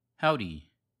Howdy,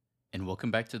 and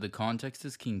welcome back to the Context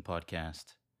is King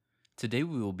podcast. Today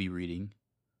we will be reading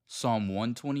Psalm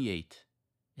 128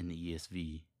 in the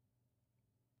ESV.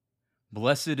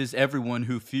 Blessed is everyone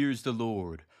who fears the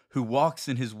Lord, who walks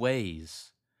in his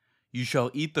ways. You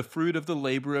shall eat the fruit of the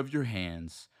labor of your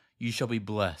hands. You shall be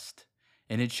blessed,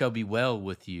 and it shall be well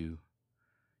with you.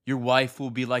 Your wife will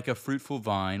be like a fruitful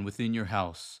vine within your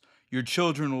house. Your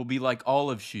children will be like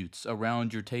olive shoots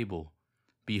around your table.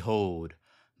 Behold,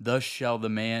 thus shall the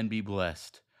man be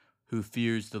blessed, who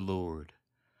fears the Lord.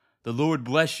 The Lord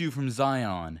bless you from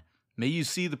Zion. May you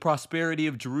see the prosperity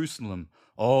of Jerusalem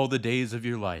all the days of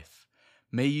your life.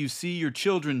 May you see your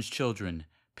children's children.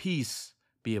 Peace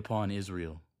be upon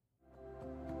Israel.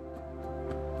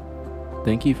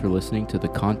 Thank you for listening to the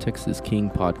Context is King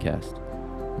podcast.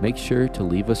 Make sure to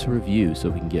leave us a review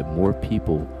so we can get more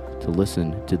people to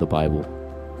listen to the Bible.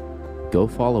 Go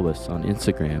follow us on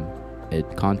Instagram at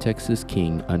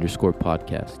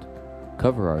contextisking_podcast.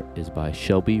 Cover art is by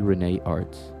Shelby Renee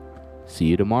Arts. See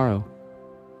you tomorrow.